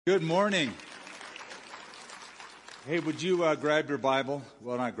Good morning. Hey, would you grab your Bible?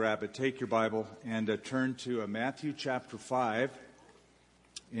 Well, not grab it. Take your Bible and turn to Matthew chapter 5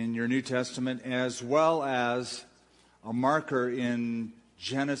 in your New Testament, as well as a marker in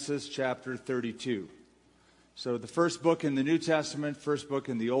Genesis chapter 32. So the first book in the New Testament, first book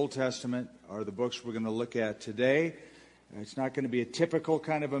in the Old Testament are the books we're going to look at today. It's not going to be a typical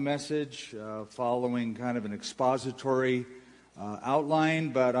kind of a message following kind of an expository outline,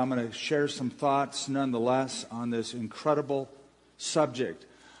 but I'm going to share some thoughts nonetheless on this incredible subject.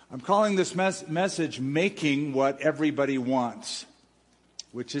 I'm calling this message Making What Everybody Wants,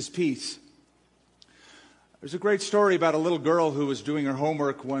 which is peace. There's a great story about a little girl who was doing her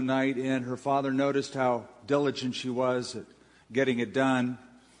homework one night, and her father noticed how diligent she was at getting it done.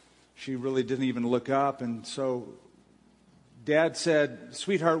 She really didn't even look up, and so Dad said,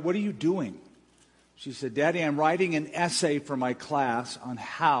 "Sweetheart, what are you doing?" She said, "Daddy, I'm writing an essay for my class on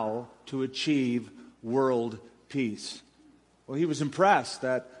how to achieve world peace." Well, he was impressed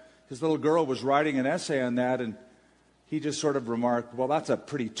that his little girl was writing an essay on that, and he just sort of remarked, "Well, that's a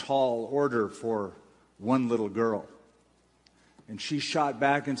pretty tall order for one little girl." And she shot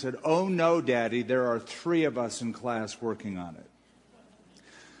back and said, "Oh, no, Daddy, there are 3 of us in class working on it."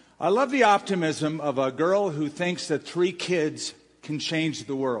 I love the optimism of a girl who thinks that 3 kids can change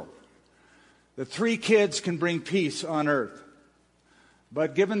the world. The 3 kids can bring peace on earth.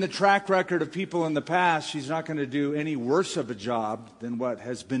 But given the track record of people in the past, she's not going to do any worse of a job than what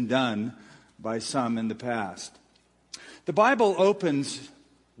has been done by some in the past. The Bible opens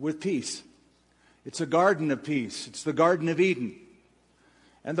with peace. It's a garden of peace. It's the Garden of Eden.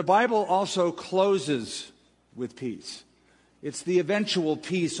 And the Bible also closes with peace. It's the eventual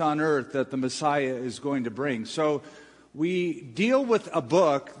peace on earth that the Messiah is going to bring. So we deal with a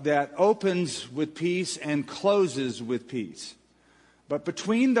book that opens with peace and closes with peace. But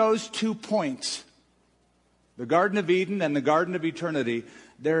between those 2 points, the Garden of Eden and the Garden of Eternity,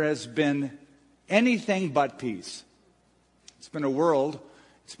 there has been anything but peace. It's been a world,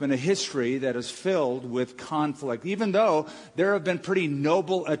 it's been a history that is filled with conflict, even though there have been pretty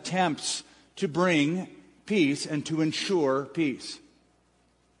noble attempts to bring peace and to ensure peace.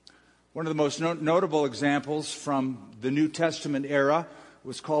 One of the most notable examples from the New Testament era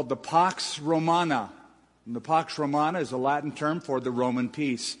was called the Pax Romana. And the Pax Romana is a Latin term for the Roman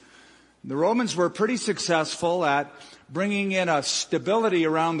peace. The Romans were pretty successful at bringing in a stability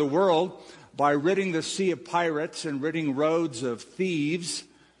around the world by ridding the sea of pirates and ridding roads of thieves,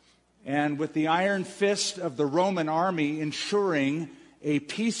 and with the iron fist of the Roman army ensuring a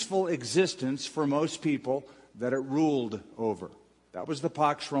peaceful existence for most people that it ruled over. That was the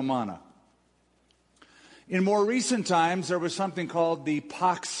Pax Romana. In more recent times, there was something called the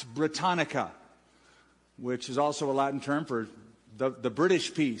Pax Britannica, which is also a Latin term for the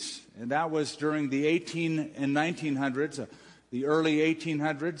British peace. And that was during the 18 and 1900s, the early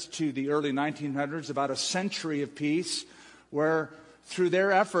 1800s to the early 1900s, about a century of peace, where through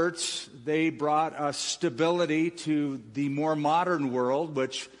their efforts, they brought a stability to the more modern world,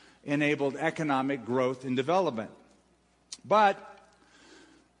 which enabled economic growth and development. But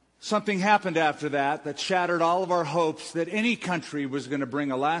something happened after that shattered all of our hopes that any country was going to bring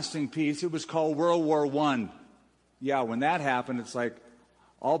a lasting peace. It was called World War I. Yeah, when that happened, it's like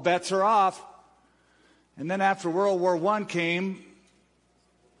all bets are off. And then after World War I came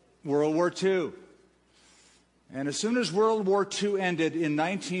World War II. And as soon as World War II ended in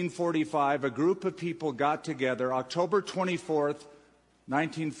 1945, a group of people got together, October 24th,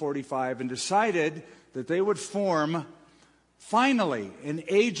 1945, and decided that they would form, finally, an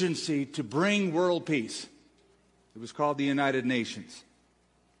agency to bring world peace. It was called the United Nations.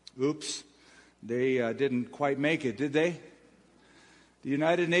 Oops, they didn't quite make it, did they? The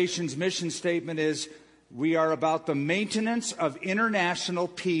United Nations mission statement is, "We are about the maintenance of international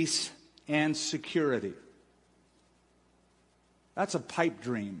peace and security." That's a pipe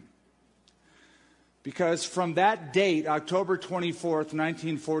dream. Because from that date, October 24th,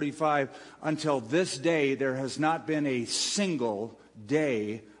 1945, until this day, there has not been a single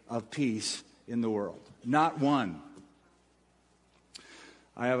day of peace in the world. Not one.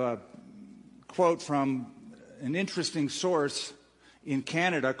 I have a quote from an interesting source in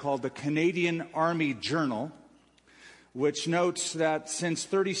Canada called the Canadian Army Journal, which notes that since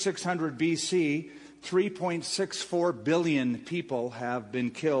 3600 BC, 3.64 billion people have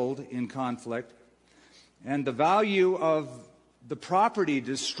been killed in conflict. And the value of the property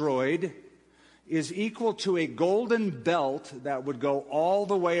destroyed is equal to a golden belt that would go all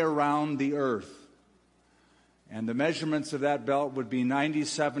the way around the earth. And the measurements of that belt would be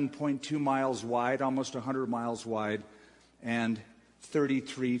 97.2 miles wide, almost 100 miles wide, and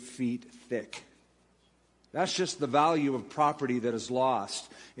 33 feet thick. That's just the value of property that is lost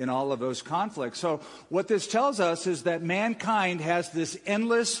in all of those conflicts. So what this tells us is that mankind has this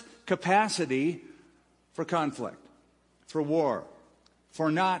endless capacity for conflict, for war, for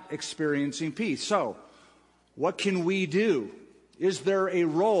not experiencing peace. So what can we do? Is there a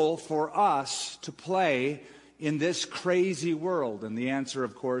role for us to play in this crazy world? And the answer,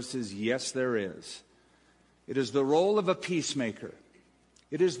 of course, is yes, there is. It is the role of a peacemaker.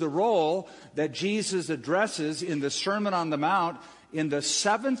 It is the role that Jesus addresses in the Sermon on the Mount in the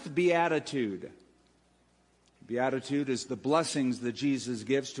 7th Beatitude. Beatitude is the blessings that Jesus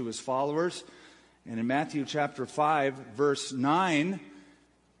gives to his followers. And in Matthew chapter 5, verse 9,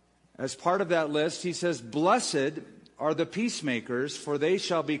 as part of that list, he says, "Blessed are the peacemakers, for they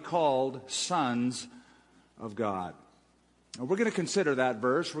shall be called sons of God." Now, we're going to consider that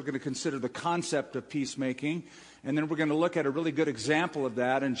verse. We're going to consider the concept of peacemaking. And then we're going to look at a really good example of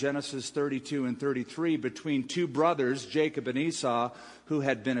that in Genesis 32 and 33 between two brothers, Jacob and Esau, who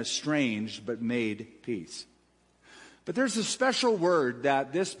had been estranged but made peace. But there's a special word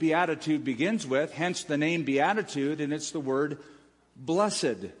that this beatitude begins with, hence the name beatitude, and it's the word blessed.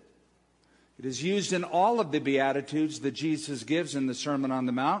 It is used in all of the beatitudes that Jesus gives in the Sermon on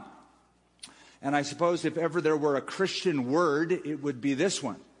the Mount. And I suppose if ever there were a Christian word, it would be this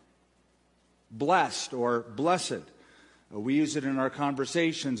one. Blessed or blessed. We use it in our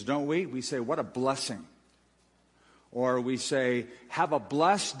conversations, don't we? We say, what a blessing. Or we say, have a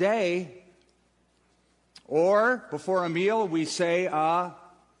blessed day. Or before a meal, we say a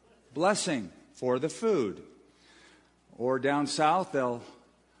blessing for the food. Or down south, they'll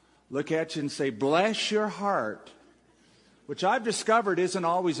look at you and say, bless your heart. Which I've discovered isn't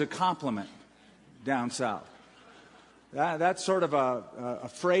always a compliment down south. That's sort of a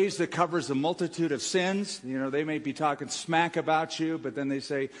phrase that covers a multitude of sins. You know, they may be talking smack about you, but then they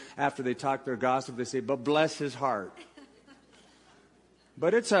say, after they talk their gossip, they say, but bless his heart.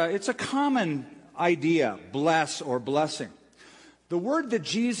 But it's a common idea, bless or blessing. The word that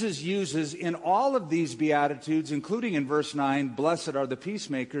Jesus uses in all of these Beatitudes, including in verse 9, blessed are the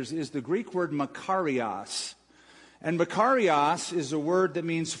peacemakers, is the Greek word makarios. And makarios is a word that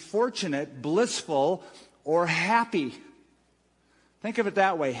means fortunate, blissful, or happy. Think of it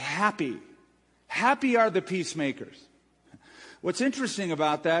that way, happy. Happy are the peacemakers. What's interesting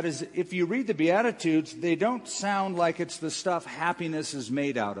about that is if you read the Beatitudes, they don't sound like it's the stuff happiness is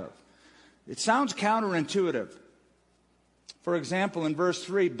made out of. It sounds counterintuitive. For example, in verse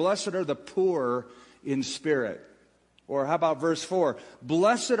 3, blessed are the poor in spirit. Or how about verse 4?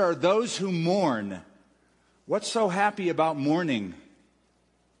 Blessed are those who mourn. What's so happy about mourning?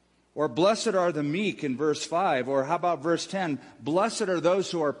 Or blessed are the meek in verse 5. Or how about verse 10? Blessed are those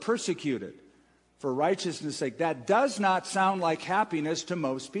who are persecuted for righteousness' sake. That does not sound like happiness to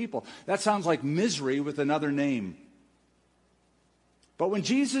most people. That sounds like misery with another name. But when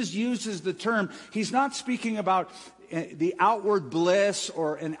Jesus uses the term, he's not speaking about the outward bliss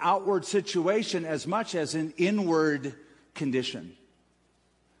or an outward situation as much as an inward condition.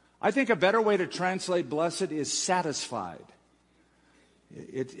 I think a better way to translate blessed is satisfied.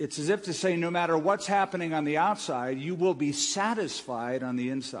 It's as if to say no matter what's happening on the outside, you will be satisfied on the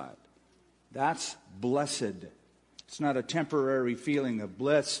inside. That's blessed. It's not a temporary feeling of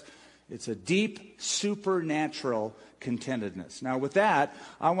bliss. It's a deep, supernatural contentedness. Now with that,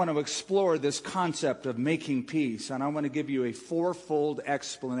 I want to explore this concept of making peace, and I want to give you a fourfold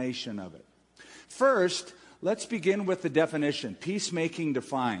explanation of it. First, let's begin with the definition. Peacemaking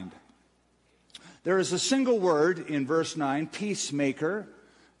defined. There is a single word in verse 9, peacemaker,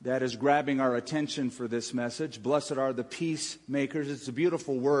 that is grabbing our attention for this message. Blessed are the peacemakers. It's a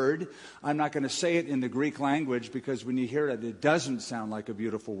beautiful word. I'm not going to say it in the Greek language because when you hear it, it doesn't sound like a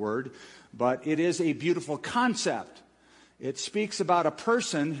beautiful word. But it is a beautiful concept. It speaks about a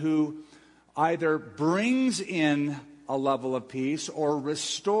person who either brings in a level of peace or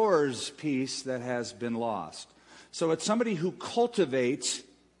restores peace that has been lost. So it's somebody who cultivates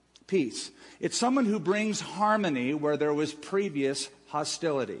peace. It's someone who brings harmony where there was previous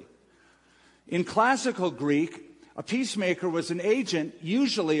hostility. In classical Greek, a peacemaker was an agent,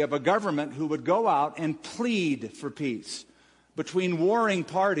 usually of a government, who would go out and plead for peace between warring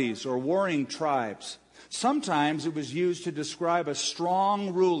parties or warring tribes. Sometimes it was used to describe a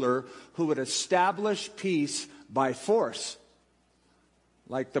strong ruler who would establish peace by force.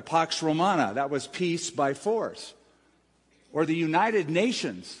 Like the Pax Romana, that was peace by force. Or the United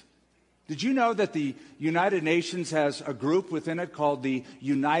Nations. Did you know that the United Nations has a group within it called the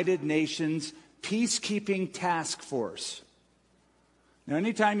United Nations Peacekeeping Task Force? Now,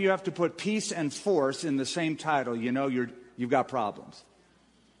 anytime you have to put peace and force in the same title, you know you're you've got problems.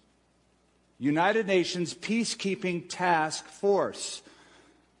 United Nations Peacekeeping Task Force.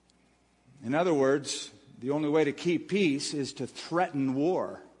 In other words, the only way to keep peace is to threaten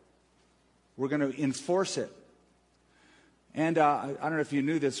war. We're going to enforce it. And I don't know if you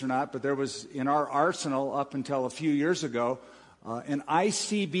knew this or not, but there was in our arsenal up until a few years ago an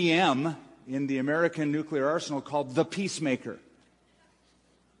ICBM in the American nuclear arsenal called the Peacemaker.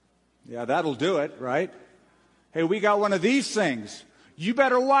 Yeah, that'll do it, right? Hey, we got one of these things. You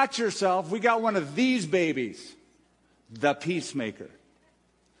better watch yourself. We got one of these babies. The Peacemaker.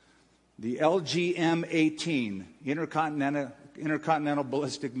 The LGM-18, Intercontinental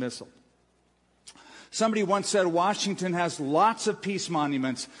Ballistic Missile. Somebody once said Washington has lots of peace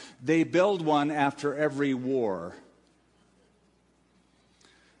monuments. They build one after every war.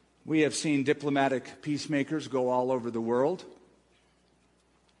 We have seen diplomatic peacemakers go all over the world.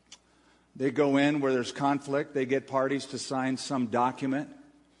 They go in where there's conflict. They get parties to sign some document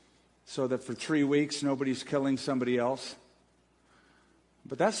so that for 3 weeks nobody's killing somebody else.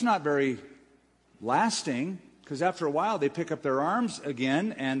 But that's not very lasting, because after a while they pick up their arms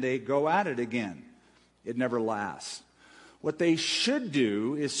again and they go at it again. It never lasts. What they should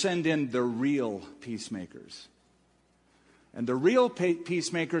do is send in the real peacemakers. And the real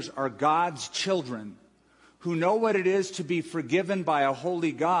peacemakers are God's children who know what it is to be forgiven by a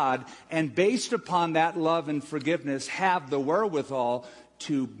holy God, and based upon that love and forgiveness have the wherewithal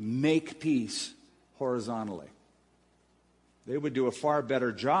to make peace horizontally. They would do a far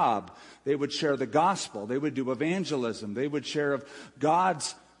better job. They would share the gospel. They would do evangelism. They would share of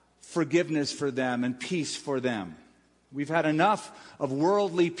God's forgiveness for them and peace for them. We've had enough of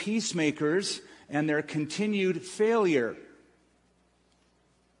worldly peacemakers and their continued failure.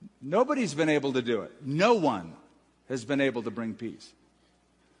 Nobody's been able to do it. No one has been able to bring peace.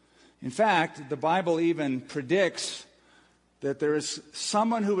 In fact, the Bible even predicts that there is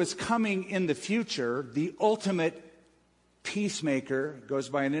someone who is coming in the future, the ultimate peacemaker, goes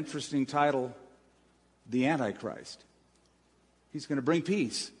by an interesting title, the Antichrist. He's going to bring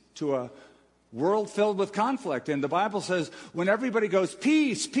peace to a world filled with conflict. And the Bible says when everybody goes,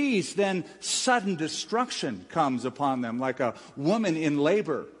 peace, peace, then sudden destruction comes upon them like a woman in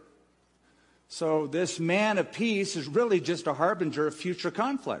labor. So this man of peace is really just a harbinger of future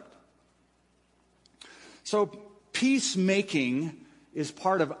conflict. So peacemaking is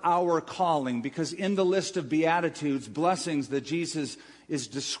part of our calling, because in the list of Beatitudes, blessings that Jesus is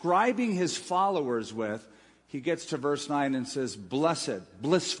describing his followers with, he gets to verse 9 and says, blessed,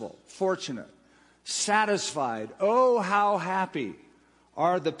 blissful, fortunate, satisfied, oh, how happy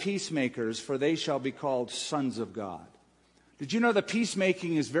are the peacemakers, for they shall be called sons of God. Did you know that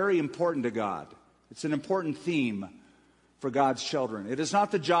peacemaking is very important to God? It's an important theme for God's children. It is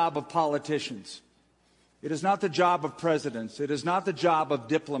not the job of politicians. It is not the job of presidents. It is not the job of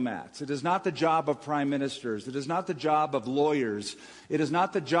diplomats. It is not the job of prime ministers. It is not the job of lawyers. It is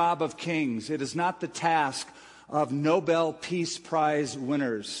not the job of kings. It is not the task of Nobel Peace Prize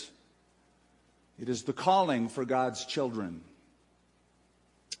winners. It is the calling for God's children.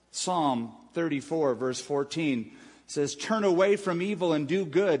 Psalm 34, verse 14 says, turn away from evil and do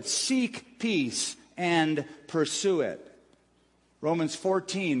good. Seek peace and pursue it. Romans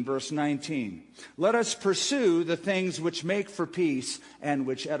 14, verse 19. Let us pursue the things which make for peace and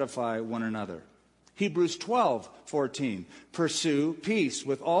which edify one another. Hebrews 12, 14. Pursue peace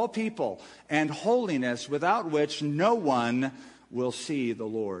with all people and holiness, without which no one will see the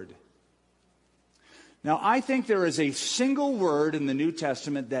Lord. Now, I think there is a single word in the New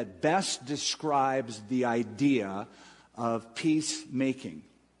Testament that best describes the idea of peacemaking,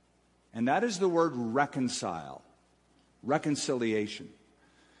 and that is the word reconcile, reconciliation.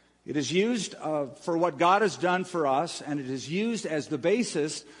 It is used for what God has done for us, and it is used as the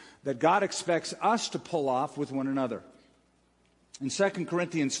basis that God expects us to pull off with one another. In 2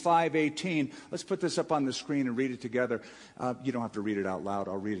 Corinthians 5:18, let's put this up on the screen and read it together. You don't have to read it out loud.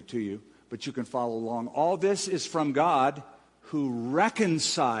 I'll read it to you, but you can follow along. All this is from God, who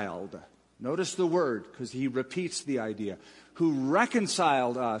reconciled. Notice the word, because he repeats the idea. Who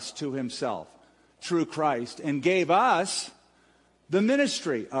reconciled us to himself through Christ and gave us the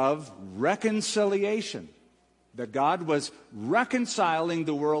ministry of reconciliation. That God was reconciling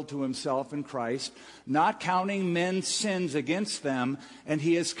the world to himself in Christ, not counting men's sins against them, and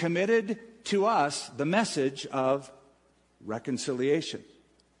he has committed to us the message of reconciliation.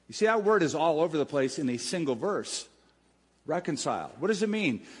 You see, that word is all over the place in a single verse. Reconcile. What does it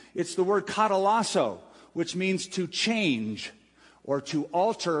mean? It's the word katalasso, which means to change or to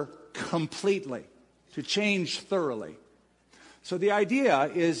alter completely, to change thoroughly. So the idea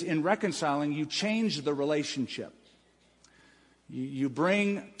is, in reconciling, you change the relationship. You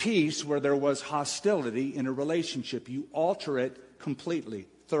bring peace where there was hostility in a relationship. You alter it completely,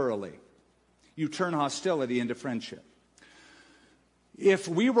 thoroughly. You turn hostility into friendship. If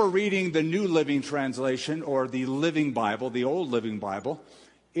we were reading the New Living Translation or the Living Bible, the Old Living Bible,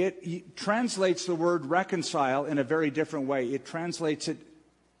 it translates the word reconcile in a very different way. It translates it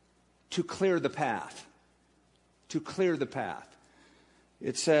to clear the path. To clear the path.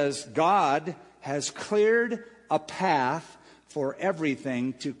 It says, God has cleared a path for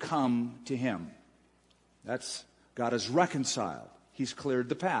everything to come to Him. That's, God has reconciled. He's cleared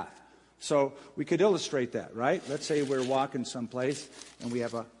the path. So we could illustrate that, right? Let's say we're walking someplace and we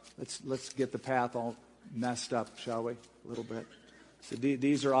have let's get the path all messed up, shall we? A little bit. So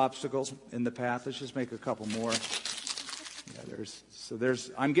these are obstacles in the path. Let's just make a couple more. Yeah,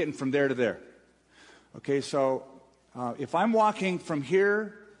 I'm getting from there to there. Okay, so if I'm walking from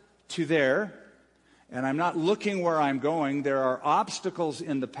here to there, and I'm not looking where I'm going, there are obstacles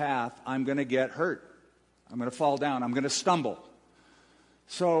in the path, I'm going to get hurt. I'm going to fall down. I'm going to stumble.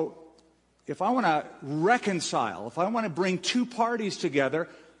 So if I want to reconcile, if I want to bring two parties together,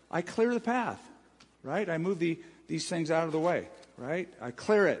 I clear the path, right? I move these things out of the way, right? I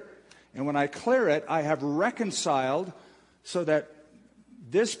clear it. And when I clear it, I have reconciled so that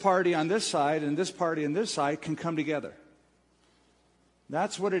this party on this side and this party on this side can come together.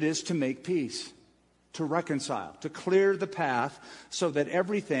 That's what it is to make peace, to reconcile, to clear the path so that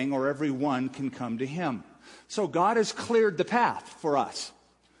everything or everyone can come to Him. So God has cleared the path for us.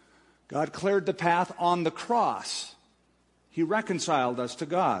 God cleared the path on the cross. He reconciled us to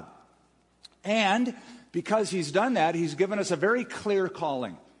God. And because He's done that, He's given us a very clear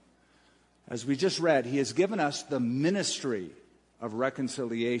calling. As we just read, He has given us the ministry of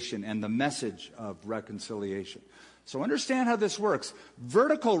reconciliation and the message of reconciliation. So understand how this works.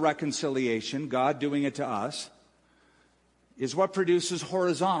 Vertical reconciliation, God doing it to us, is what produces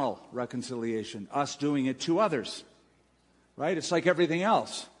horizontal reconciliation, us doing it to others. Right? It's like everything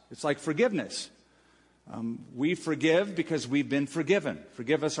else. It's like forgiveness. We forgive because we've been forgiven.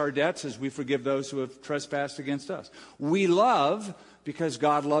 Forgive us our debts as we forgive those who have trespassed against us. We love because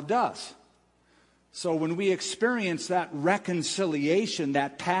God loved us. So when we experience that reconciliation,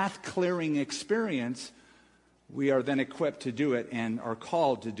 that path-clearing experience, we are then equipped to do it and are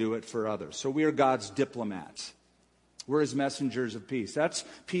called to do it for others. So we are God's diplomats. We're His messengers of peace. That's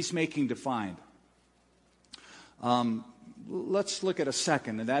peacemaking defined. Let's look at a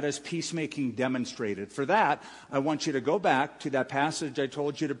second, and that is peacemaking demonstrated. For that, I want you to go back to that passage I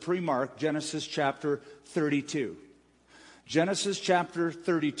told you to pre-mark, Genesis chapter 32. Genesis chapter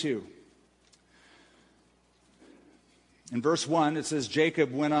 32. In verse 1, it says,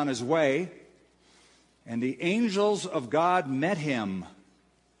 Jacob went on his way, and the angels of God met him.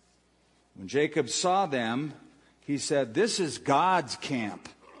 When Jacob saw them, he said, this is God's camp.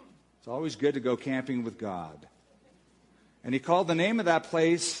 It's always good to go camping with God. And he called the name of that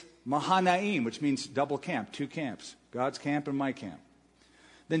place Mahanaim, which means double camp, two camps, God's camp and my camp.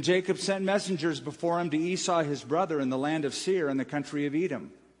 Then Jacob sent messengers before him to Esau his brother in the land of Seir in the country of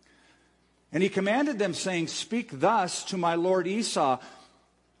Edom. And he commanded them, saying, speak thus to my lord Esau.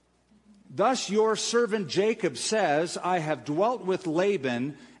 Thus your servant Jacob says, I have dwelt with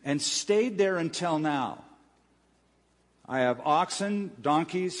Laban and stayed there until now. I have oxen,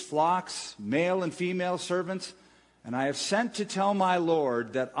 donkeys, flocks, male and female servants, and I have sent to tell my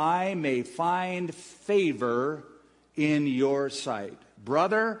Lord that I may find favor in your sight.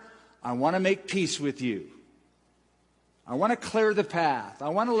 Brother, I want to make peace with you. I want to clear the path. I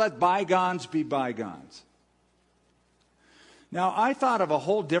want to let bygones be bygones. Now, I thought of a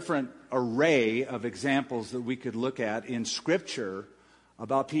whole different array of examples that we could look at in Scripture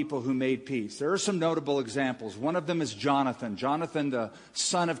about people who made peace. There are some notable examples. One of them is Jonathan. Jonathan, the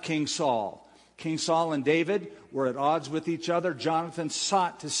son of King Saul. King Saul and David were at odds with each other. Jonathan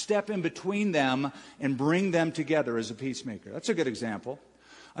sought to step in between them and bring them together as a peacemaker. That's a good example.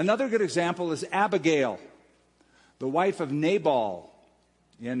 Another good example is Abigail, the wife of Nabal.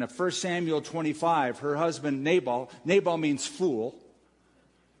 In 1 Samuel 25, her husband Nabal means fool,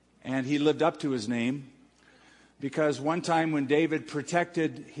 and he lived up to his name, because one time when David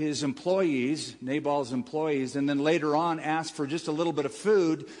protected his employees, Nabal's employees, and then later on asked for just a little bit of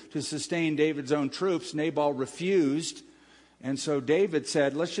food to sustain David's own troops, Nabal refused, and so David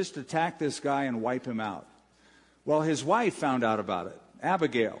said, let's just attack this guy and wipe him out. Well, his wife found out about it,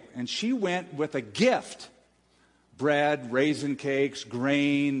 Abigail, and she went with a gift, bread, raisin cakes,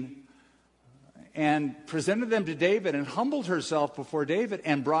 grain, and presented them to David and humbled herself before David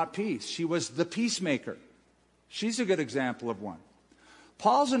and brought peace. She was the peacemaker. She's a good example of one.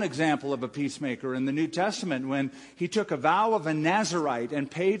 Paul's an example of a peacemaker in the New Testament when he took a vow of a Nazirite and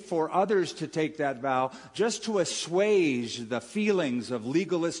paid for others to take that vow just to assuage the feelings of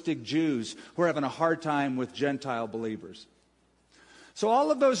legalistic Jews who are having a hard time with Gentile believers. So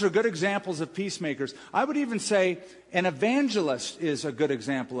all of those are good examples of peacemakers. I would even say an evangelist is a good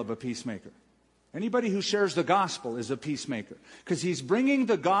example of a peacemaker. Anybody who shares the gospel is a peacemaker because he's bringing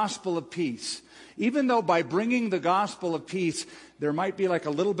the gospel of peace. Even though by bringing the gospel of peace, there might be like a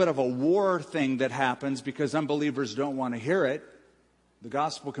little bit of a war thing that happens because unbelievers don't want to hear it. The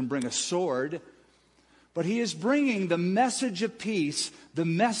gospel can bring a sword. But he is bringing the message of peace, the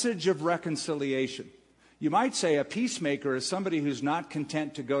message of reconciliation. You might say a peacemaker is somebody who's not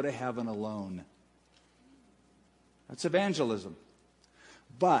content to go to heaven alone. That's evangelism.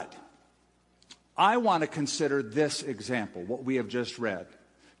 But I want to consider this example, what we have just read.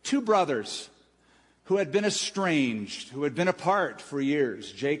 Two brothers who had been estranged, who had been apart for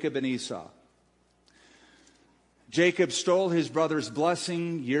years, Jacob and Esau. Jacob stole his brother's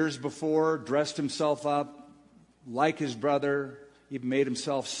blessing years before, dressed himself up like his brother, even made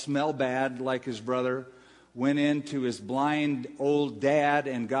himself smell bad like his brother, went into his blind old dad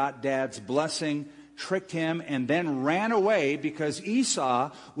and got dad's blessing, tricked him, and then ran away because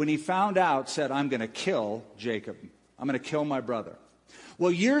Esau, when he found out, said, I'm going to kill Jacob. I'm going to kill my brother.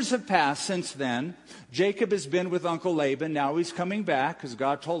 Well, years have passed since then. Jacob has been with Uncle Laban. Now he's coming back because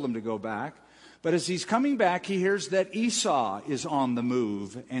God told him to go back. But as he's coming back, he hears that Esau is on the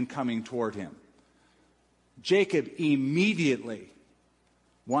move and coming toward him. Jacob immediately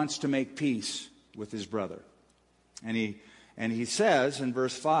wants to make peace with his brother. And he says in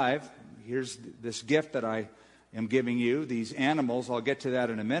verse 5, here's this gift that I am giving you, these animals. I'll get to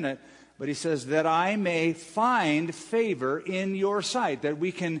that in a minute. But he says, that I may find favor in your sight, that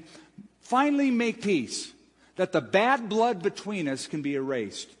we can finally make peace, that the bad blood between us can be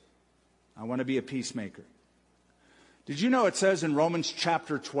erased. I want to be a peacemaker. Did you know it says in Romans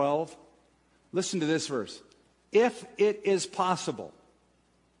chapter 12, listen to this verse, if it is possible,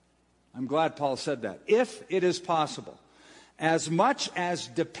 I'm glad Paul said that, if it is possible, as much as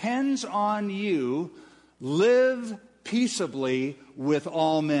depends on you, live peaceably with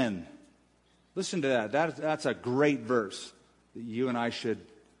all men. Listen to that. That's a great verse that you and I should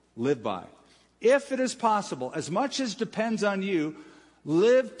live by. If it is possible, as much as depends on you,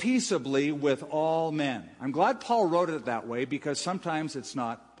 live peaceably with all men. I'm glad Paul wrote it that way because sometimes it's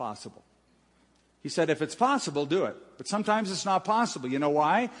not possible. He said, if it's possible, do it. But sometimes it's not possible. You know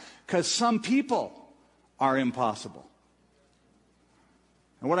why? Because some people are impossible.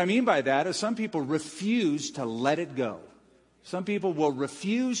 And what I mean by that is some people refuse to let it go. Some people will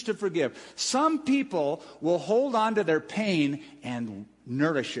refuse to forgive. Some people will hold on to their pain and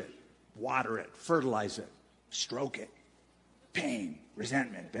nourish it, water it, fertilize it, stroke it. Pain,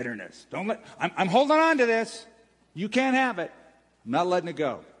 resentment, bitterness. I'm holding on to this. You can't have it. I'm not letting it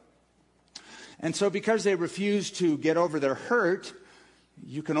go. And so because they refuse to get over their hurt,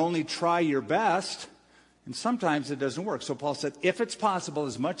 you can only try your best, and sometimes it doesn't work. So Paul said, if it's possible,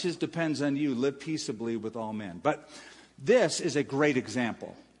 as much as depends on you, live peaceably with all men. But this is a great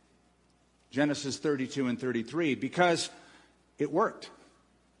example, Genesis 32 and 33, because it worked.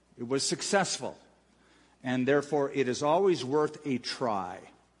 It was successful. And therefore, it is always worth a try.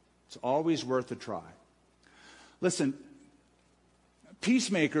 It's always worth a try. Listen,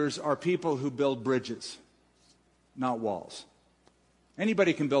 peacemakers are people who build bridges, not walls.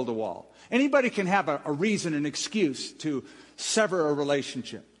 Anybody can build a wall. Anybody can have a reason, an excuse to sever a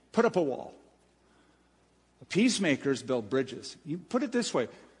relationship. Put up a wall. Peacemakers build bridges. You put it this way.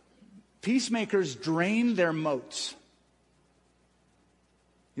 Peacemakers drain their moats.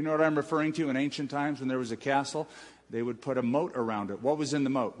 You know what I'm referring to in ancient times when there was a castle? They would put a moat around it. What was in the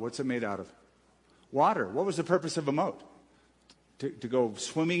moat? What's it made out of? Water. What was the purpose of a moat? To go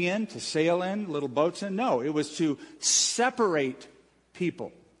swimming in, to sail in, little boats in? No, it was to separate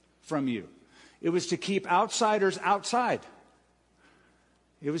people from you. It was to keep outsiders outside.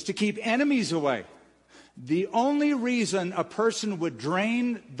 It was to keep enemies away. The only reason a person would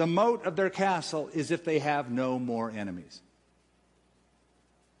drain the moat of their castle is if they have no more enemies.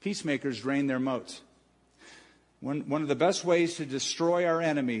 Peacemakers drain their moats. One of the best ways to destroy our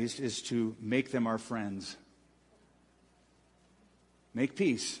enemies is to make them our friends. Make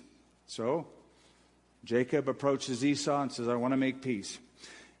peace. So, Jacob approaches Esau and says, I want to make peace.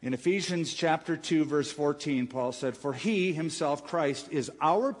 In Ephesians chapter 2, verse 14, Paul said, for he himself, Christ, is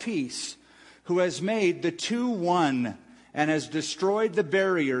our peace, who has made the two one and has destroyed the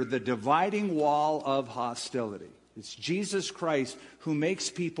barrier, the dividing wall of hostility. It's Jesus Christ who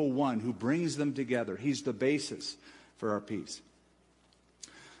makes people one, who brings them together. He's the basis for our peace.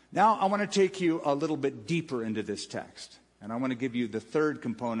 Now I want to take you a little bit deeper into this text. And I want to give you the third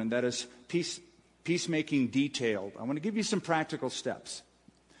component, that is peacemaking detailed. I want to give you some practical steps.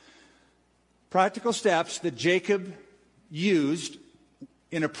 Practical steps that Jacob used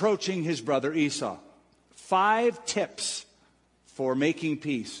in approaching his brother Esau. 5 tips for making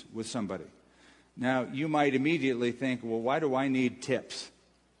peace with somebody. Now, you might immediately think, well, why do I need tips?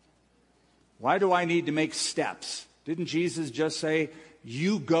 Why do I need to make steps? Didn't Jesus just say,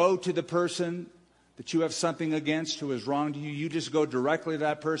 you go to the person that you have something against who has wronged you? You just go directly to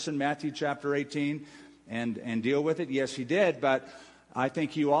that person, Matthew chapter 18, and deal with it? Yes, he did, but I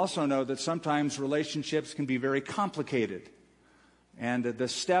think you also know that sometimes relationships can be very complicated. And the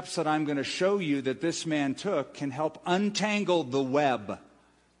steps that I'm going to show you that this man took can help untangle the web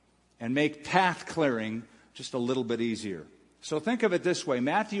and make path clearing just a little bit easier. So think of it this way.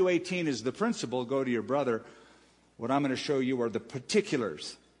 Matthew 18 is the principle. Go to your brother. What I'm going to show you are the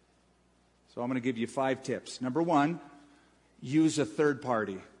particulars. So I'm going to give you 5 tips. Number 1, use a third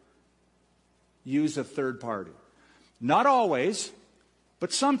party. Use a third party. Not always,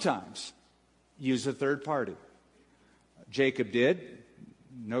 but sometimes use a third party. Jacob did.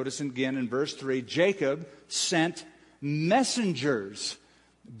 Notice again in verse 3, Jacob sent messengers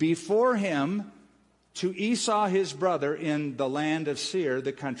before him to Esau his brother in the land of Seir,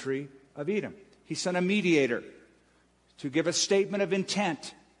 the country of Edom. He sent a mediator to give a statement of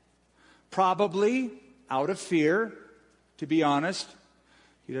intent, probably out of fear, to be honest.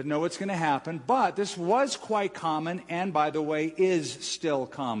 He didn't know what's going to happen, but this was quite common, and by the way, is still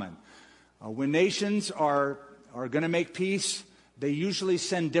common. When nations are going to make peace, they usually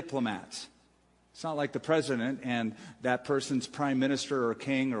send diplomats. It's not like the president and that person's prime minister or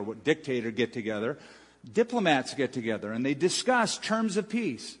king or dictator get together. Diplomats get together and they discuss terms of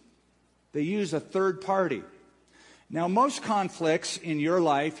peace. They use a third party. Now, most conflicts in your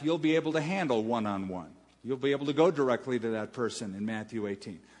life you'll be able to handle one-on-one. You'll be able to go directly to that person in Matthew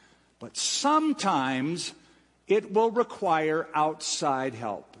 18. But sometimes it will require outside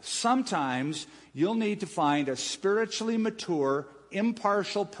help. Sometimes you'll need to find a spiritually mature,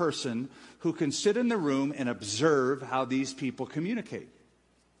 impartial person who can sit in the room and observe how these people communicate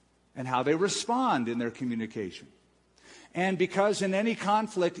and how they respond in their communication. And because in any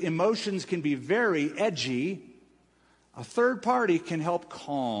conflict, emotions can be very edgy, a third party can help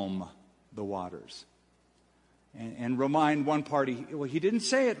calm the waters and remind one party, well, he didn't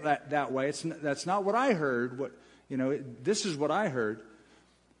say it that way. That's not what I heard. This is what I heard.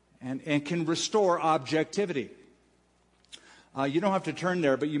 And can restore objectivity. You don't have to turn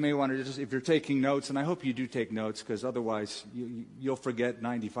there, but you may want to just, if you're taking notes, and I hope you do take notes, because otherwise you'll forget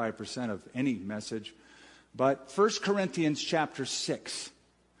 95% of any message. But 1 Corinthians chapter 6.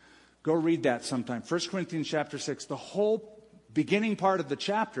 Go read that sometime. 1 Corinthians chapter 6. The whole beginning part of the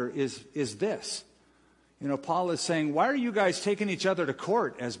chapter is this. Paul is saying, why are you guys taking each other to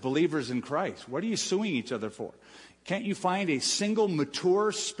court as believers in Christ? What are you suing each other for? Can't you find a single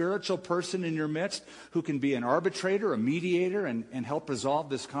mature spiritual person in your midst who can be an arbitrator, a mediator, and help resolve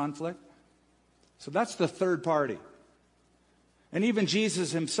this conflict? So that's the third party. And even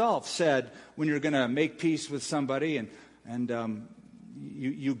Jesus himself said, when you're going to make peace with somebody and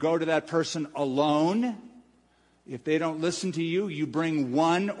you go to that person alone, if they don't listen to you, you bring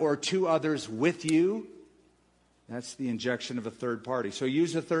 1 or 2 others with you. That's the injection of a third party. So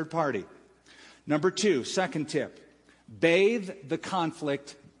use a third party. Number 2, second tip. Bathe the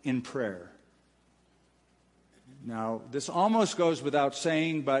conflict in prayer. Now, this almost goes without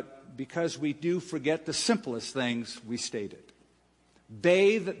saying, but because we do forget the simplest things, we state it.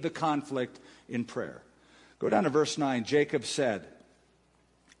 Bathe the conflict in prayer. Go down to verse 9. Jacob said,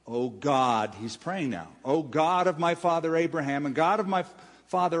 O God, he's praying now, O God of my father Abraham and God of my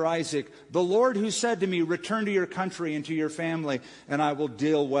father Isaac, the Lord who said to me, return to your country and to your family, and I will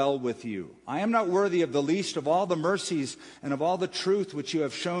deal well with you. I am not worthy of the least of all the mercies and of all the truth which you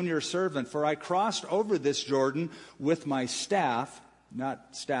have shown your servant, for I crossed over this Jordan with my staff,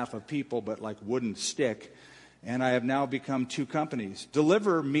 not staff of people, but like wooden stick, and I have now become 2 companies.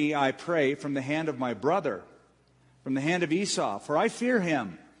 Deliver me, I pray, from the hand of my brother, from the hand of Esau, for I fear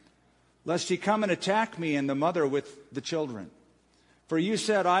him, lest he come and attack me and the mother with the children. For you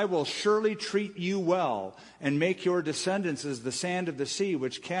said, I will surely treat you well and make your descendants as the sand of the sea,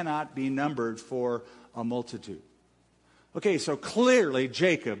 which cannot be numbered for a multitude. Okay, so clearly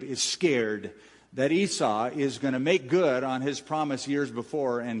Jacob is scared that Esau is going to make good on his promise years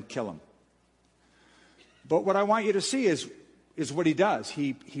before and kill him. But what I want you to see is what he does.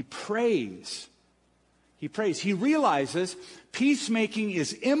 He prays. He prays. He realizes peacemaking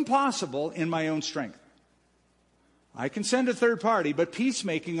is impossible in my own strength. I can send a third party, but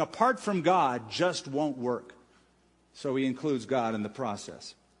peacemaking apart from God just won't work. So he includes God in the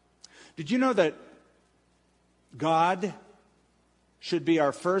process. Did you know that God should be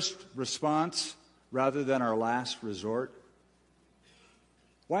our first response rather than our last resort?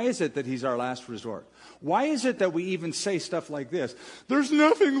 Why is it that he's our last resort? Why is it that we even say stuff like this? There's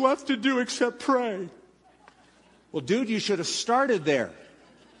nothing left to do except pray. Well, dude, you should have started there.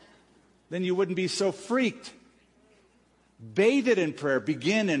 Then you wouldn't be so freaked. Bathe it in prayer.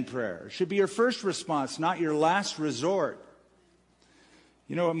 Begin in prayer. It should be your first response, not your last resort.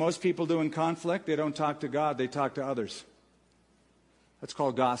 You know what most people do in conflict? They don't talk to God. They talk to others. That's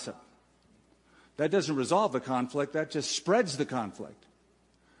called gossip. That doesn't resolve the conflict. That just spreads the conflict.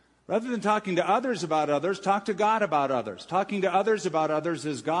 Rather than talking to others about others, talk to God about others. Talking to others about others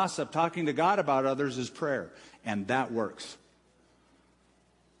is gossip. Talking to God about others is prayer. And that works.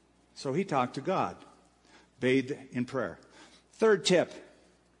 So he talked to God. Bathed in prayer. Third tip,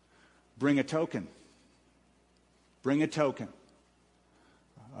 bring a token. Bring a token.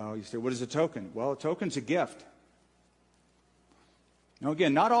 Oh, you say, what is a token? Well, a token's a gift. Now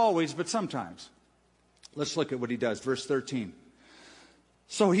again, not always, but sometimes. Let's look at what he does. Verse 13.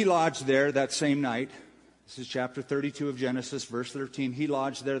 So he lodged there that same night. This is chapter 32 of Genesis, verse 13. He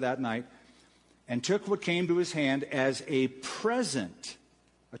lodged there that night and took what came to his hand as a present,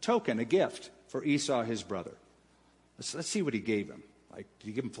 a token, a gift for Esau, his brother. Let's see what he gave him. Like, did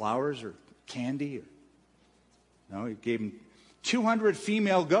he give him flowers or candy? No, he gave him 200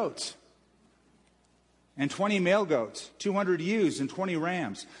 female goats and 20 male goats, 200 ewes and 20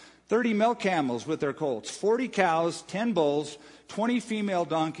 rams, 30 milk camels with their colts, 40 cows, 10 bulls, 20 female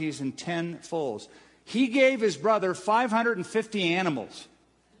donkeys, and 10 foals. He gave his brother 550 animals.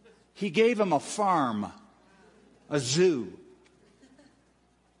 He gave him a farm, a zoo.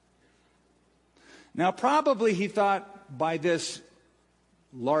 Now, probably he thought by this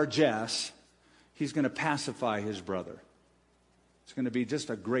largesse, he's going to pacify his brother. It's going to be just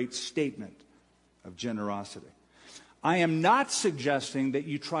a great statement of generosity. I am not suggesting that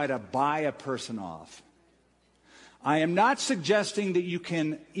you try to buy a person off. I am not suggesting that you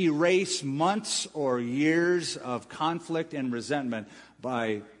can erase months or years of conflict and resentment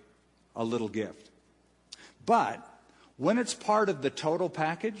by a little gift. But when it's part of the total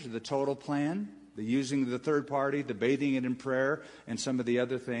package, the total plan, the using the third party, the bathing it in prayer, and some of the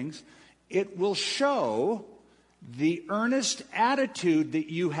other things, it will show the earnest attitude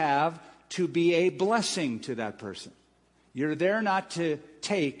that you have to be a blessing to that person. You're there not to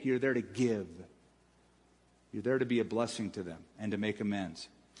take, you're there to give. You're there to be a blessing to them and to make amends.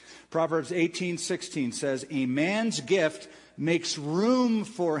 Proverbs 18:16 says, a man's gift makes room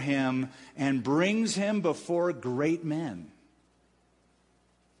for him and brings him before great men.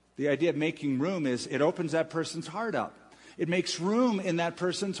 The idea of making room is it opens that person's heart up. It makes room in that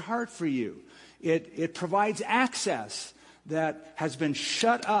person's heart for you. It provides access that has been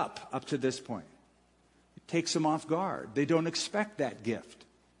shut up to this point. It takes them off guard. They don't expect that gift.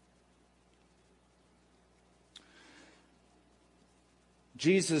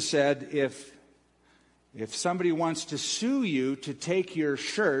 Jesus said, if somebody wants to sue you to take your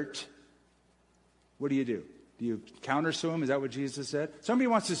shirt, what do? Do you countersue him? Is that what Jesus said? Somebody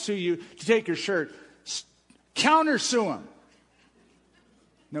wants to sue you to take your shirt, countersue him.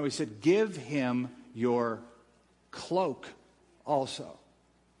 No, he said, give him your cloak also.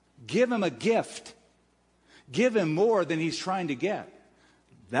 Give him a gift. Give him more than he's trying to get.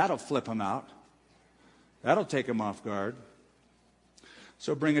 That'll flip him out. That'll take him off guard.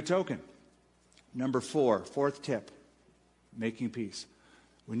 So bring a token. Number 4, fourth tip, making peace.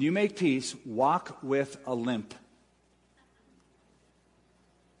 When you make peace, walk with a limp.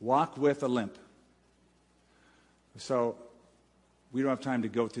 Walk with a limp. So we don't have time to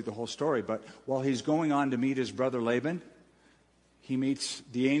go through the whole story, but while he's going on to meet his brother Laban, he meets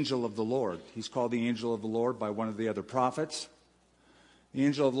the angel of the Lord. He's called the angel of the Lord by one of the other prophets. The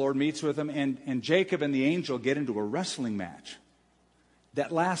angel of the Lord meets with him, and Jacob and the angel get into a wrestling match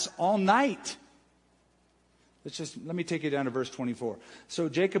that lasts all night. Let me take you down to verse 24. So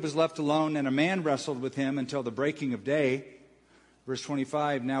Jacob is left alone, and a man wrestled with him until the breaking of day. Verse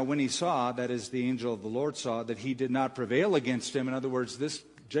 25, now when he saw, that is the angel of the Lord saw, that he did not prevail against him. In other words, this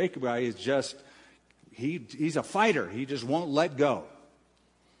Jacob guy is just, he's a fighter. He just won't let go.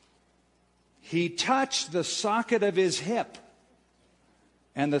 He touched the socket of his hip,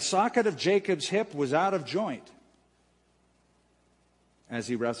 and the socket of Jacob's hip was out of joint as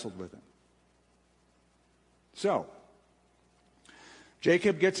he wrestled with him. So,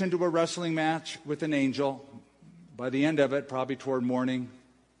 Jacob gets into a wrestling match with an angel. By the end of it, probably toward morning,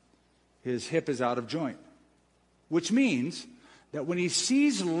 his hip is out of joint. which means that when he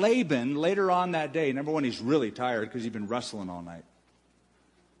sees Laban later on that day, number one, he's really tired because he's been wrestling all night.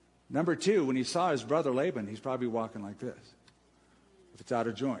 Number two, when he saw his brother Laban, he's probably walking like this. If it's out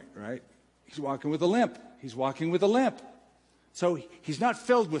of joint, right? He's walking with a limp. He's walking with a limp. So he's not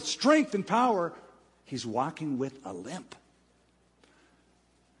filled with strength and power. He's walking with a limp.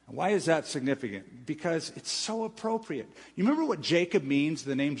 Why is that significant? Because it's so appropriate. You remember what Jacob means,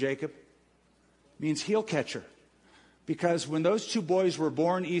 the name Jacob? It means heel catcher. Because when those two boys were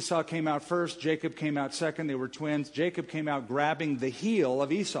born, Esau came out first, Jacob came out second. They were twins. Jacob came out grabbing the heel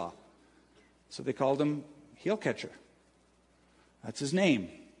of Esau. So they called him heel catcher. That's his name,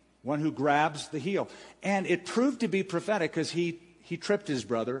 one who grabs the heel. And it proved to be prophetic because he tripped his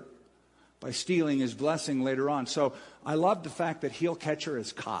brother by stealing his blessing later on. So I love the fact that heel catcher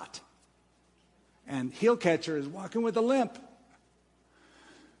is caught. And heel catcher is walking with a limp.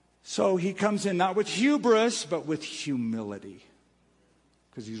 So he comes in not with hubris, but with humility,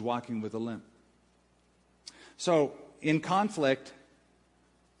 because he's walking with a limp. So in conflict,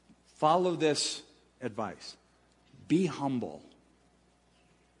 follow this advice. Be humble.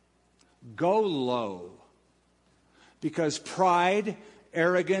 Go low. Because pride,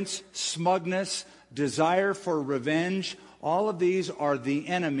 arrogance, smugness, desire for revenge, all of these are the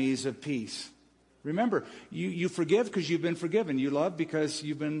enemies of peace. Remember, you forgive because you've been forgiven. You love because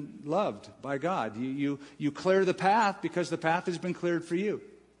you've been loved by God. You clear the path because the path has been cleared for you.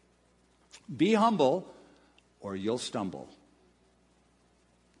 Be humble or you'll stumble.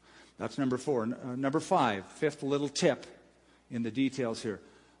 That's number 4. Number 5, fifth little tip in the details here.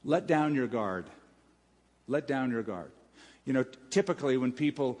 Let down your guard. Let down your guard. You know, typically when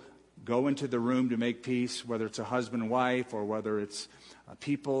people go into the room to make peace, whether it's a husband and wife or whether it's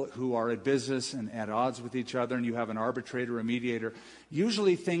people who are at business and at odds with each other and you have an arbitrator, a mediator,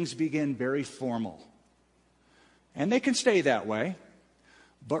 usually things begin very formal. And they can stay that way.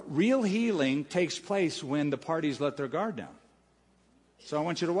 But real healing takes place when the parties let their guard down. So I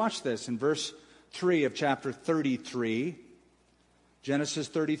want you to watch this in verse 3 of chapter 33. Genesis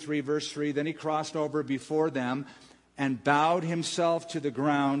 33, verse 3. Then he crossed over before them and bowed himself to the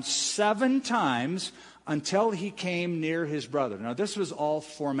ground 7 times until he came near his brother. Now, this was all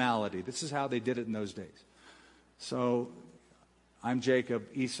formality. This is how they did it in those days. So, I'm Jacob.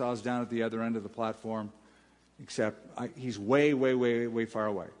 Esau's down at the other end of the platform, except he's way, way, way, way far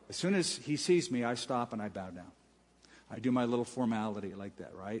away. As soon as he sees me, I stop and I bow down. I do my little formality like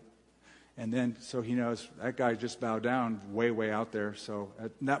that, right? And then, so he knows that guy just bowed down way, way out there. So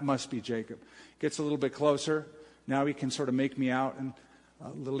that must be Jacob. Gets a little bit closer. Now he can sort of make me out and a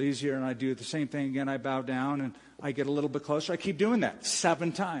little easier. And I do the same thing again. I bow down and I get a little bit closer. I keep doing that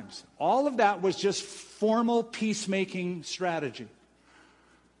 7 times. All of that was just formal peacemaking strategy.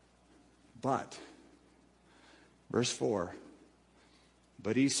 But, verse 4,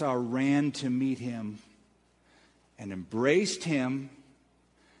 but Esau ran to meet him and embraced him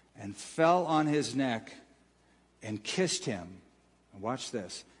and fell on his neck and kissed him. And watch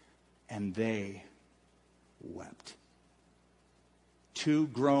this. And they wept. 2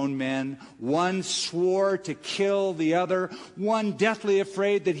 grown men. One swore to kill the other. One deathly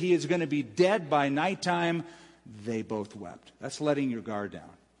afraid that he is going to be dead by nighttime. They both wept. That's letting your guard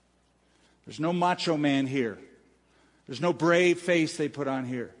down. There's no macho man here. There's no brave face they put on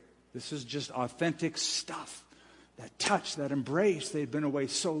here. This is just authentic stuff. That touch, that embrace, they'd been away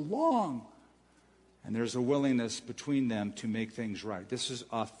so long. And there's a willingness between them to make things right. This is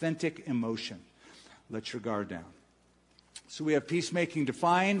authentic emotion. Let your guard down. So we have peacemaking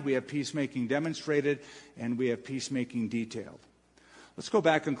defined, we have peacemaking demonstrated, and we have peacemaking detailed. Let's go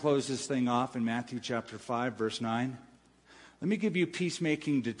back and close this thing off in Matthew chapter 5, verse 9. Let me give you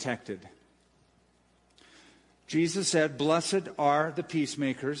peacemaking detected. Jesus said, "Blessed are the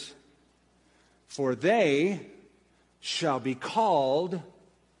peacemakers, for they shall be called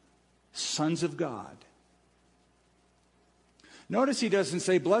sons of God." Notice he doesn't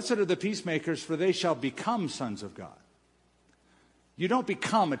say, "Blessed are the peacemakers, for they shall become sons of God." You don't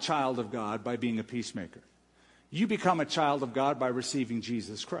become a child of God by being a peacemaker. You become a child of God by receiving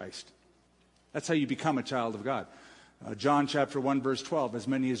Jesus Christ. That's how you become a child of God. John chapter 1, verse 12, as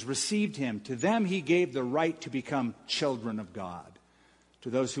many as received him, to them he gave the right to become children of God,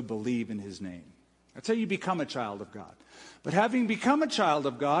 to those who believe in his name. That's how you become a child of God. But having become a child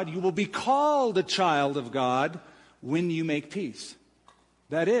of God, you will be called a child of God when you make peace.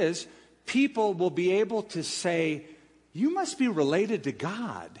 That is, people will be able to say, "You must be related to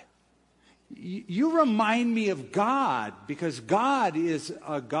God. You remind me of God," because God is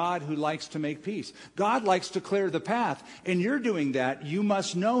a God who likes to make peace. God likes to clear the path, and you're doing that. You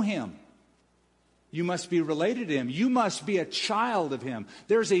must know him. You must be related to him. You must be a child of him.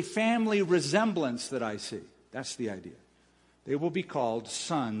 There's a family resemblance that I see. That's the idea. They will be called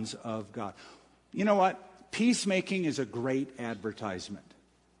sons of God. You know what? Peacemaking is a great advertisement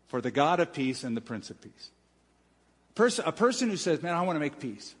for the God of peace and the Prince of Peace. A person who says, man, I want to make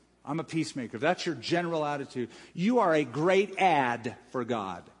peace. I'm a peacemaker. If that's your general attitude, you are a great ad for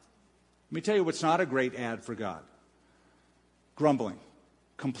God. Let me tell you what's not a great ad for God. Grumbling,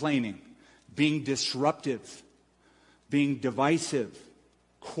 complaining, being disruptive, being divisive,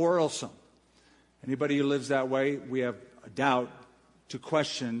 quarrelsome. Anybody who lives that way, we have a doubt to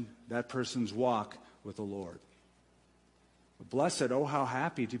question that person's walk with the Lord. But blessed, oh how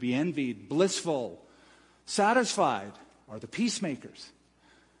happy, to be envied, blissful, satisfied are the peacemakers.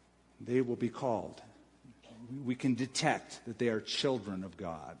 They will be called. We can detect that they are children of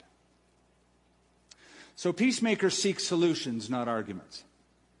God. So peacemakers seek solutions, not arguments.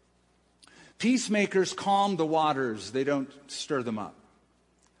 Peacemakers calm the waters. They don't stir them up.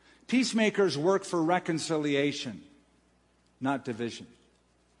 Peacemakers work for reconciliation, not division.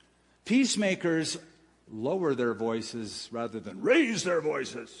 Peacemakers lower their voices rather than raise their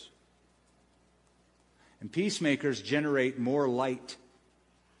voices. And peacemakers generate more light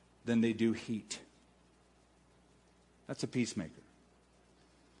than they do heat. That's a peacemaker.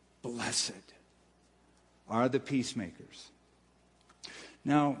 Blessed are the peacemakers.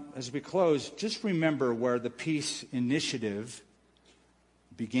 Now, as we close, just remember where the peace initiative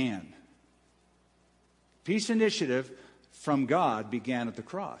began. Peace initiative from God began at the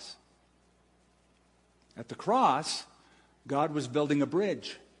cross. At the cross, God was building a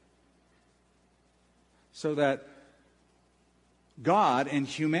bridge so that God and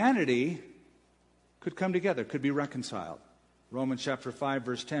humanity could come together, could be reconciled. Romans chapter 5,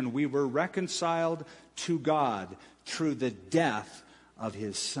 verse 10, we were reconciled to God through the death of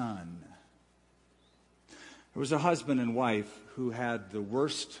his Son. There was a husband and wife who had the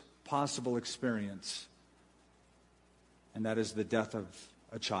worst possible experience, and that is the death of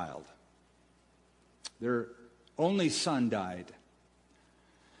a child. Their only son died.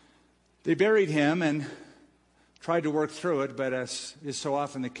 They buried him and tried to work through it, but as is so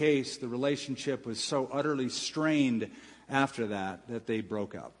often the case, the relationship was so utterly strained after that they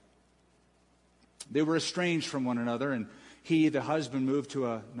broke up. They were estranged from one another, and he, the husband, moved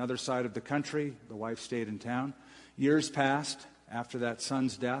to another side of the country. The wife stayed in town. Years passed after that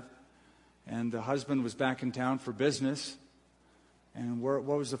son's death, and the husband was back in town for business. And what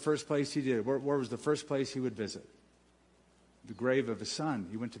was the first place he did? Where was the first place he would visit? The grave of his son.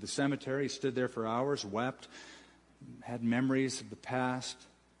 He went to the cemetery, stood there for hours, wept, had memories of the past.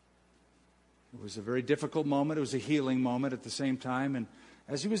 It was a very difficult moment. It was a healing moment at the same time. And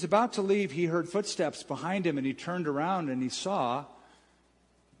as he was about to leave, he heard footsteps behind him, and he turned around and he saw,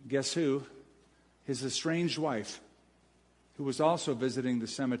 guess who? His estranged wife, who was also visiting the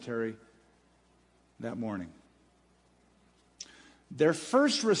cemetery that morning. Their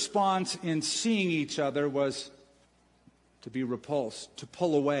first response in seeing each other was to be repulsed, to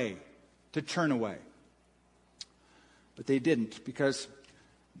pull away, to turn away. But they didn't, because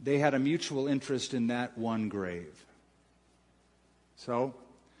they had a mutual interest in that one grave. So,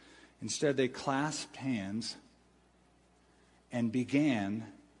 instead they clasped hands and began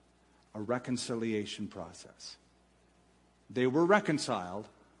a reconciliation process. They were reconciled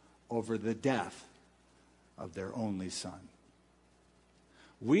over the death of their only son.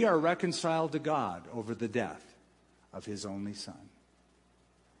 We are reconciled to God over the death of his only son.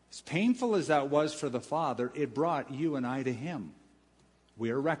 As painful as that was for the Father, it brought you and I to him.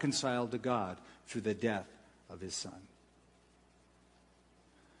 We are reconciled to God through the death of his Son.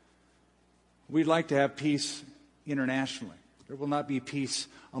 We'd like to have peace internationally. There will not be peace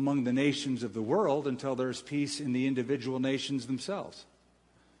among the nations of the world until there's peace in the individual nations themselves.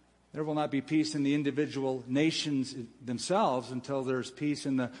 There will not be peace in the individual nations themselves until there's peace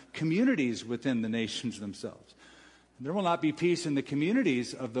in the communities within the nations themselves. There will not be peace in the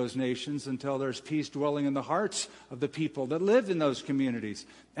communities of those nations until there's peace dwelling in the hearts of the people that live in those communities.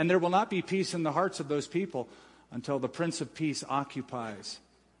 And there will not be peace in the hearts of those people until the Prince of Peace occupies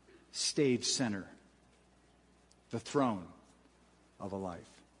stage center, the throne of a life.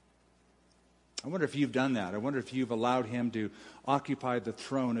 I wonder if you've done that. I wonder if you've allowed him to occupy the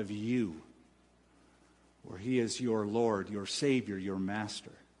throne of you, where he is your Lord, your Savior, your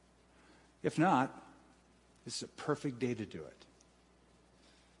Master. If not, this is a perfect day to do it.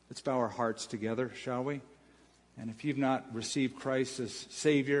 Let's bow our hearts together, shall we? And if you've not received Christ as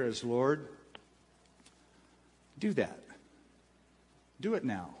Savior, as Lord, do that. Do it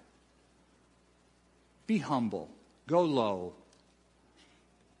now. Be humble. Go low.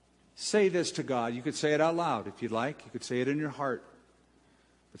 say this to God. You could say it out loud if you'd like. You could say it in your heart.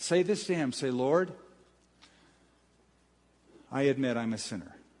 But say this to Him. Say, Lord, I admit I'm a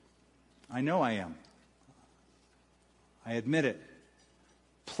sinner. I know I am. I admit it.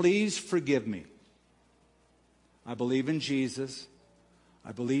 Please forgive me. I believe in Jesus.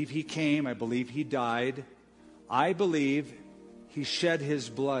 I believe He came. I believe He died. I believe He shed His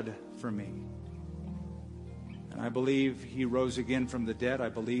blood for me. And I believe He rose again from the dead. I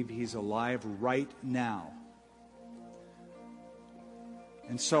believe He's alive right now.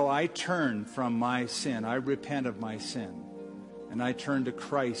 And so I turn from my sin. I repent of my sin. And I turn to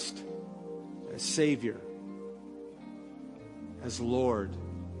Christ as Savior, as Lord.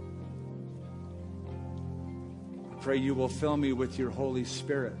 I pray You will fill me with Your Holy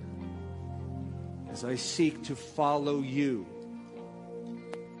Spirit as I seek to follow You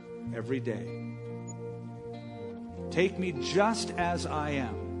every day. Take me just as I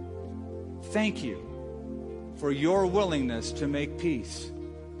am. Thank You for Your willingness to make peace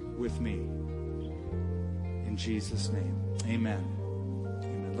with me. In Jesus' name, amen.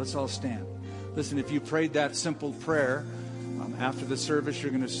 Amen. Let's all stand. Listen, if you prayed that simple prayer, after the service,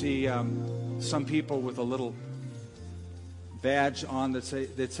 you're going to see some people with a little badge on that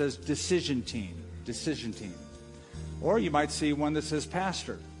says Decision Team. Decision Team. Or you might see one that says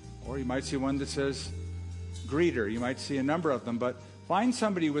Pastor. Or you might see one that says Greeter. You might see a number of them. But find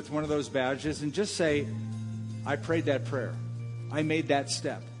somebody with one of those badges and just say, I prayed that prayer. I made that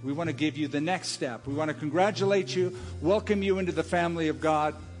step. We want to give you the next step. We want to congratulate you, welcome you into the family of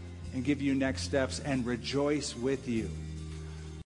God, and give you next steps and rejoice with you.